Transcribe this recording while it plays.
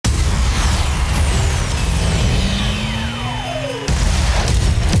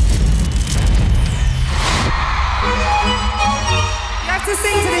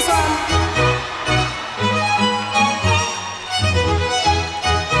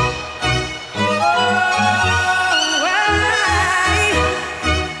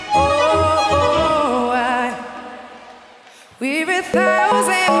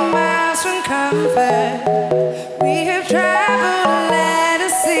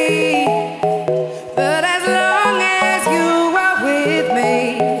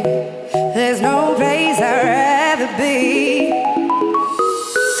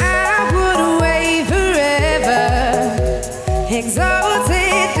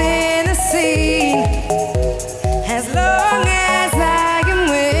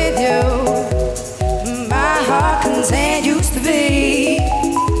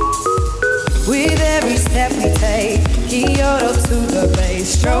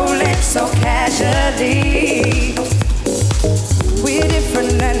so casually. We're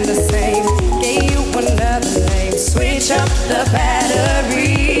different and the same. Gave you another name. Switch up the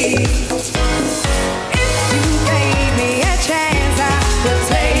battery. If you gave me a chance, I would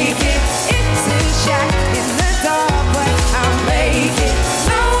take it. It's a shot in the dark, but I'll make it.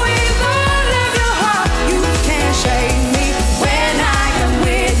 Knowing all of your heart, you can't shake me. When I am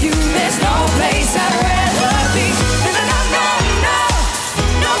with you, there's no place I'd rather be. No, no, no, no,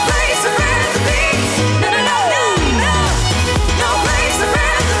 no place I'd rather be. No, no, no, no, no, no place I'd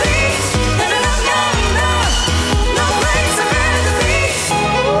rather be. No, no, no, no, no, no place I'd rather be.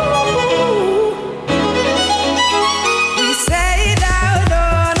 We set out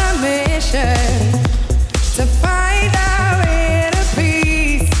on a mission to find our inner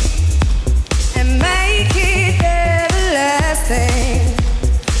peace and make it everlasting,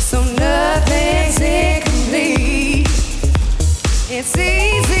 so nothing's incomplete. It's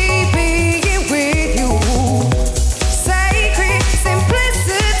easy being with you, sacred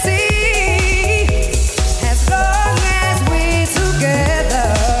simplicity. As long as we're together,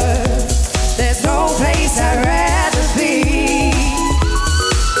 there's no place I'd rather be.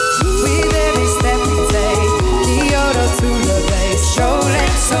 With every step we take, the odor to the base,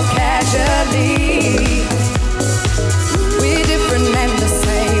 strolling so casually. We're different and the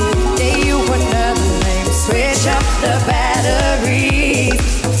same. Gave you another name. Switch up the batteries.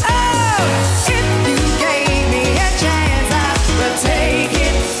 Oh, if you gave me a chance, I would take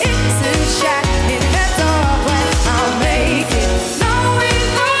it. It's a shot in the dark, but I'll make it. Knowing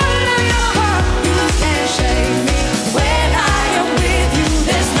all of your heart, you can't shake me. When I am with you,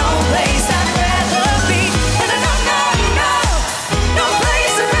 there's no place I'd rather be. No, no, no, no, no, no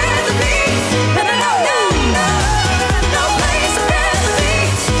place I'd rather be. No, no, no, no, no, no place I'd rather be.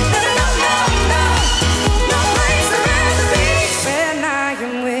 No, no, no, no, no, no place I'd rather be. When I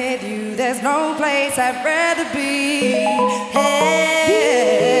am with you, there's no place I'd rather be. Hey.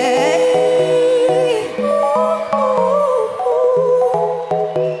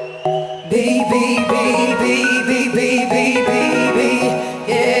 Baby, baby, baby, baby, baby,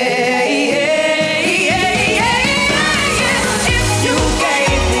 yeah, yeah, yeah, yeah, yeah. If you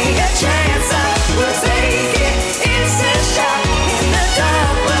gave me a chance, I would take it. It's a shot in the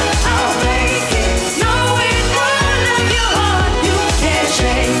dark, but I'll make it. Knowing all of your heart, you can't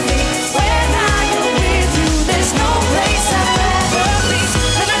shake me. When I am with you, there's no place I'd rather be.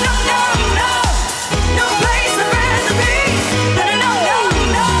 No, no, no, no, no, no place I'd rather be. No, no, no, no,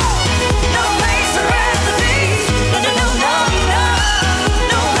 no, no place I'd rather be. No, no, no, no, no,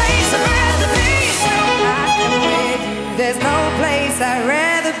 no place I'd rather be. When I am with you, there's no place I'd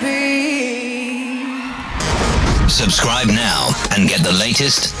rather be. Subscribe now and get the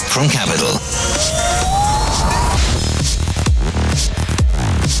latest from Capital.